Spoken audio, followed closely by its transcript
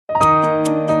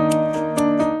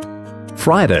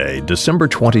Friday, December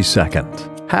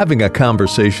 22nd. Having a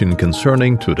conversation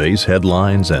concerning today's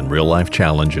headlines and real-life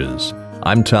challenges.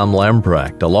 I'm Tom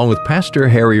Lamprecht, along with Pastor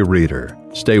Harry Reeder.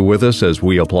 Stay with us as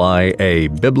we apply a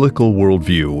biblical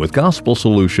worldview with gospel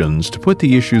solutions to put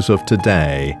the issues of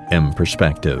today in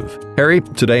perspective. Harry,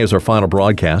 today is our final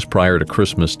broadcast prior to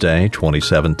Christmas Day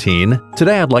 2017.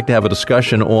 Today I'd like to have a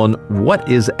discussion on what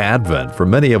is Advent. For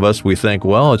many of us, we think,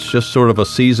 well, it's just sort of a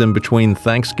season between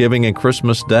Thanksgiving and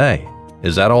Christmas Day.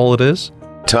 Is that all it is?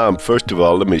 Tom, first of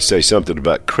all, let me say something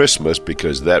about Christmas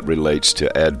because that relates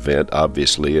to Advent,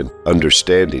 obviously, and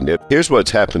understanding it. Here's what's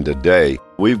happened today.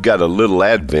 We've got a little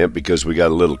Advent because we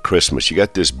got a little Christmas. You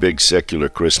got this big secular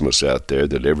Christmas out there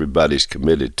that everybody's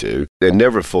committed to. It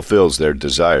never fulfills their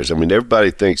desires. I mean, everybody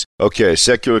thinks, okay,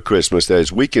 secular Christmas, that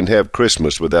is, we can have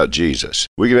Christmas without Jesus.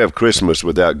 We can have Christmas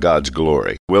without God's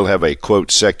glory. We'll have a,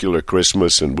 quote, secular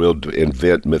Christmas, and we'll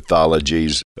invent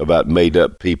mythologies about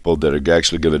made-up people that are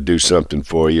actually going to do something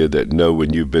for you, that know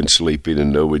when you've been sleeping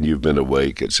and know when you've been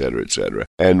awake, etc., etc.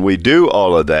 And we do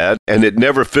all of that, and it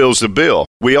never fills the bill.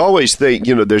 We always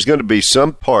think, there's going to be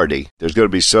some party, there's going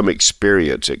to be some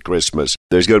experience at Christmas,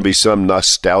 there's going to be some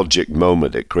nostalgic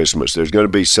moment at Christmas, there's going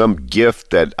to be some gift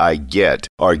that I get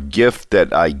or gift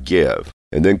that I give.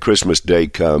 And then Christmas Day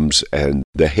comes and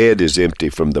the head is empty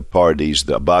from the parties,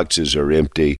 the boxes are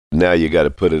empty. Now you got to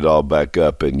put it all back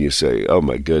up and you say, oh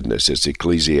my goodness, it's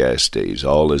Ecclesiastes,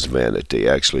 all is vanity.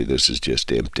 Actually, this is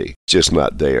just empty, just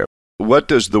not there. What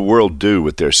does the world do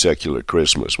with their secular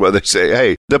Christmas? Well, they say,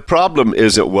 hey, the problem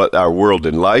isn't what our world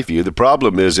and life view. The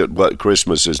problem isn't what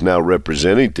Christmas is now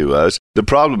representing to us. The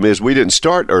problem is we didn't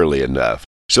start early enough.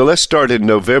 So let's start in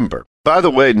November. By the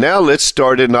way, now let's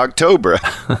start in October.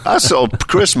 I saw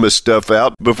Christmas stuff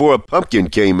out before a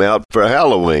pumpkin came out for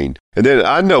Halloween. And then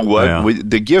I know what,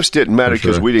 the gifts didn't matter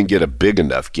because we didn't get a big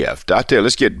enough gift. I tell you,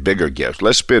 let's get bigger gifts.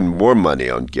 Let's spend more money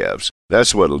on gifts.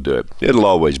 That's what'll do it. It'll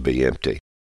always be empty.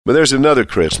 But there's another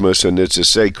Christmas, and it's a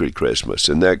sacred Christmas,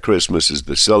 and that Christmas is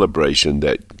the celebration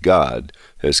that God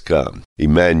has come.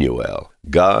 Emmanuel,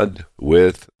 God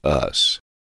with us.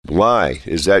 Why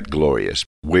is that glorious?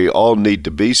 We all need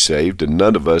to be saved, and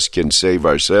none of us can save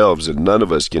ourselves, and none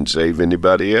of us can save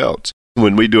anybody else.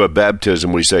 When we do a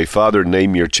baptism, we say, Father,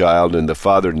 name your child, and the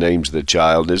Father names the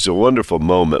child. It's a wonderful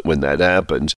moment when that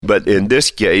happens. But in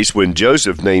this case, when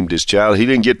Joseph named his child, he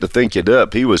didn't get to think it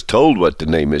up. He was told what to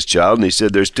name his child, and he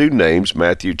said there's two names,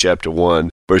 Matthew chapter 1,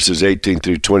 verses 18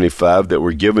 through 25, that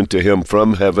were given to him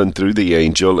from heaven through the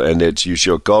angel, and it's, you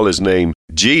shall call his name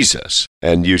Jesus,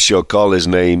 and you shall call his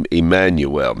name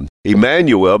Emmanuel.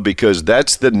 Emmanuel, because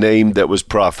that's the name that was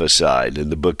prophesied in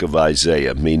the book of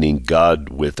Isaiah, meaning God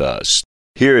with us.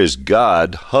 Here is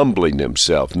God humbling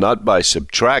himself, not by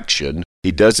subtraction.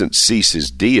 He doesn't cease his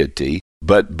deity,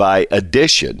 but by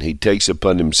addition. He takes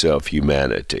upon himself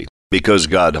humanity. Because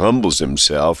God humbles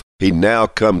himself, he now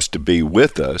comes to be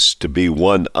with us, to be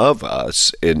one of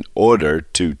us, in order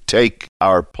to take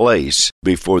our place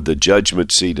before the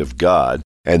judgment seat of God,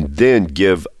 and then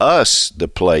give us the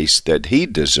place that he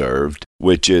deserved,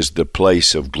 which is the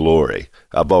place of glory.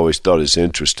 I've always thought it's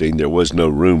interesting. There was no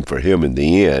room for him in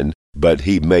the inn, but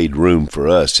he made room for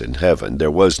us in heaven.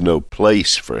 There was no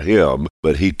place for him,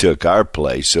 but he took our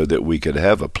place so that we could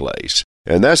have a place.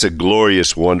 And that's a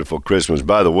glorious, wonderful Christmas.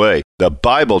 By the way, the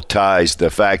Bible ties the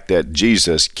fact that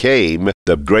Jesus came,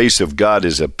 the grace of God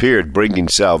has appeared, bringing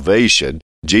salvation.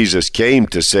 Jesus came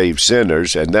to save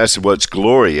sinners, and that's what's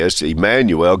glorious,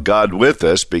 Emmanuel, God with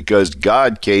us, because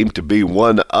God came to be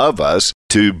one of us,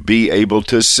 to be able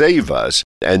to save us.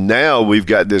 And now we've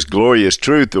got this glorious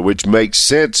truth which makes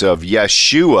sense of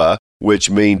Yeshua, which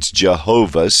means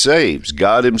Jehovah saves.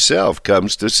 God himself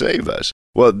comes to save us.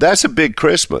 Well, that's a big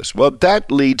Christmas. Well,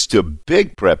 that leads to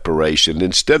big preparation.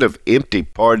 Instead of empty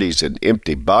parties and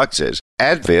empty boxes,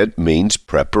 Advent means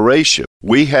preparation.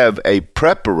 We have a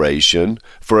preparation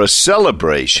for a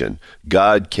celebration.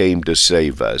 God came to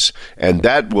save us, and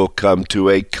that will come to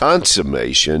a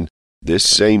consummation. This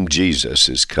same Jesus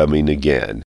is coming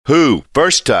again, who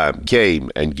first time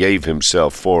came and gave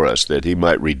himself for us, that he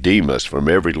might redeem us from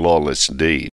every lawless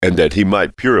deed, and that he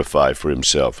might purify for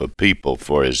himself a people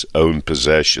for his own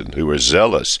possession, who are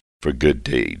zealous for good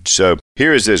deeds. So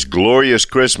here is this glorious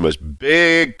Christmas,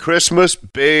 big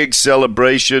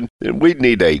celebration, and we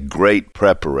need a great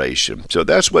preparation. So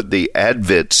that's what the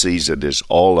Advent season is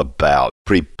all about,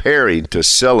 preparing to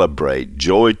celebrate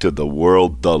joy to the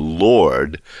world. The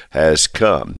Lord has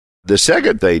come. The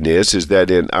second thing is that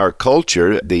in our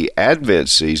culture, the Advent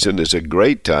season is a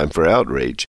great time for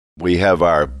outreach. We have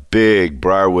our big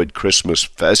Briarwood Christmas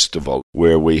Festival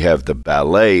where we have the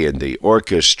ballet and the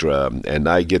orchestra, and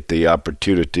I get the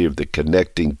opportunity of the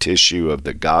connecting tissue of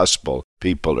the gospel.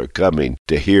 People are coming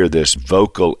to hear this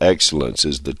vocal excellence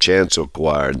as the chancel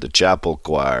choir and the chapel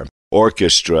choir.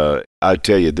 Orchestra, I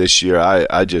tell you, this year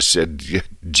I just said,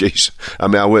 Jesus,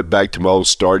 I went back to my old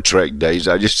Star Trek days.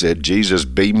 I just said, Jesus,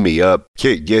 beam me up.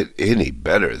 Can't get any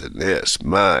better than this.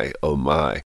 My, oh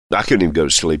my. I couldn't even go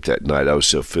to sleep that night. I was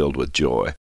so filled with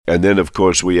joy. And then, of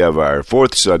course, we have our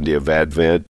fourth Sunday of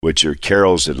Advent, which are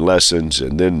carols and lessons,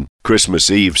 and then Christmas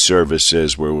Eve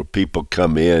services where people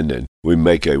come in and we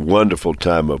make a wonderful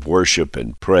time of worship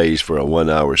and praise for a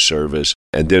 1-hour service.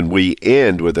 And then we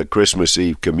end with a Christmas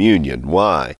Eve communion.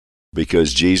 Why?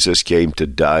 Because Jesus came to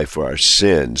die for our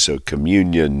sins. So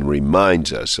communion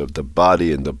reminds us of the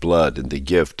body and the blood and the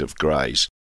gift of Christ.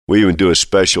 We even do a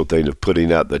special thing of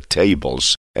putting out the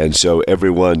tables. And so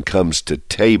everyone comes to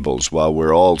tables while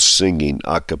we're all singing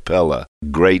a cappella,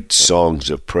 great songs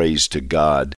of praise to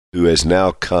God, who has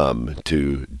now come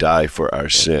to die for our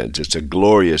sins. It's a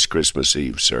glorious Christmas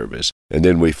Eve service. And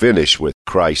then we finish with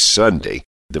Christ Sunday,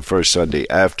 the first Sunday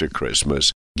after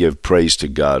Christmas, give praise to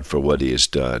God for what He has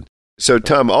done. So,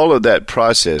 Tom, all of that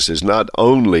process is not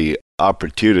only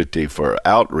opportunity for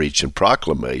outreach and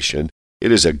proclamation,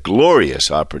 it is a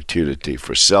glorious opportunity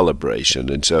for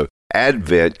celebration. And so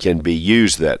Advent can be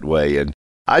used that way. And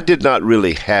I did not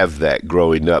really have that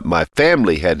growing up. My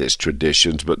family had its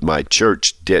traditions, but my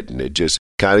church didn't. It just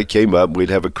kind of came up.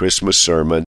 We'd have a Christmas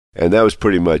sermon, and that was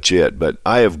pretty much it. But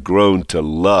I have grown to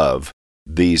love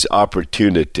these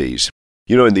opportunities.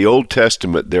 You know, in the Old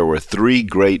Testament, there were 3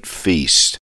 great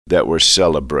feasts that were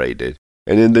celebrated.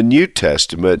 And in the New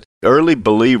Testament, early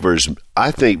believers,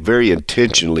 I think, very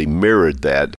intentionally mirrored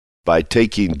that by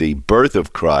taking the birth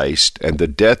of Christ and the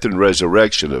death and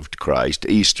resurrection of Christ,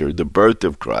 Easter, the birth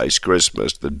of Christ,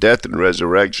 Christmas, the death and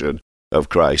resurrection of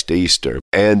Christ, Easter,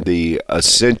 and the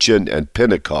Ascension and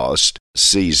Pentecost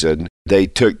season. They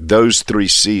took those 3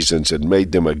 seasons and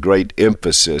made them a great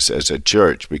emphasis as a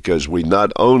church, because we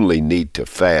not only need to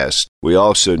fast, we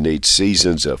also need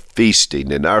seasons of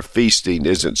feasting. And our feasting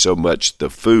isn't so much the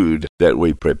food that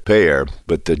we prepare,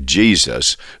 but the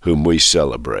Jesus whom we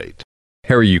celebrate.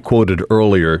 Harry, you quoted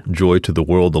earlier, "Joy to the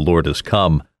world, the Lord has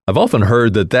come." I've often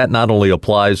heard that not only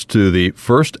applies to the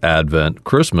first Advent,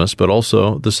 Christmas, but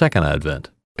also the second Advent.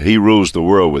 He rules the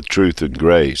world with truth and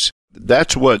grace.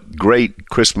 That's what great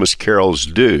Christmas carols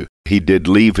do. He did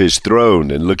leave His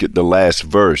throne, and look at the last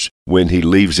verse, when He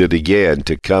leaves it again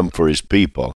to come for His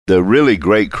people. The really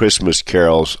great Christmas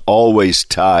carols always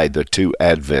tie the 2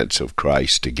 Advents of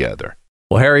Christ together.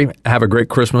 Well, Harry, have a great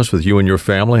Christmas with you and your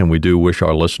family, and we do wish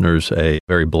our listeners a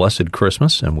very blessed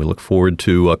Christmas, and we look forward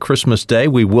to Christmas Day.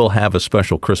 We will have a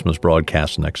special Christmas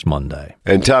broadcast next Monday.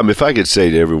 And Tom, if I could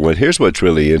say to everyone, here's what's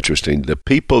really interesting. The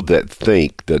people that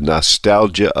think the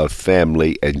nostalgia of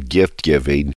family and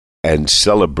gift-giving and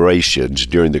celebrations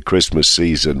during the Christmas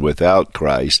season without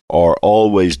Christ are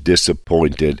always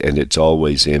disappointed, and it's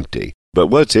always empty. But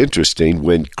what's interesting,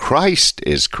 when Christ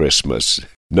is Christmas,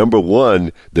 number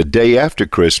 1, the day after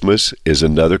Christmas is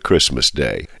another Christmas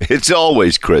day. It's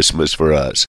always Christmas for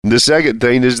us. And the second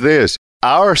thing is this: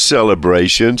 our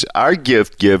celebrations, our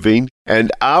gift-giving,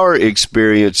 and our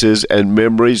experiences and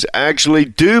memories actually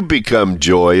do become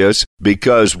joyous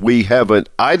because we haven't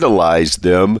idolized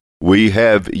them. We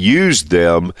have used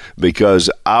them because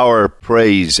our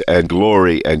praise and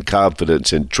glory and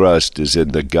confidence and trust is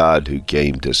in the God who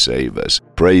came to save us.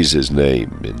 Praise His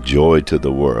name and joy to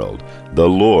the world. The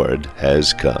Lord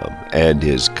has come and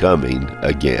is coming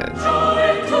again.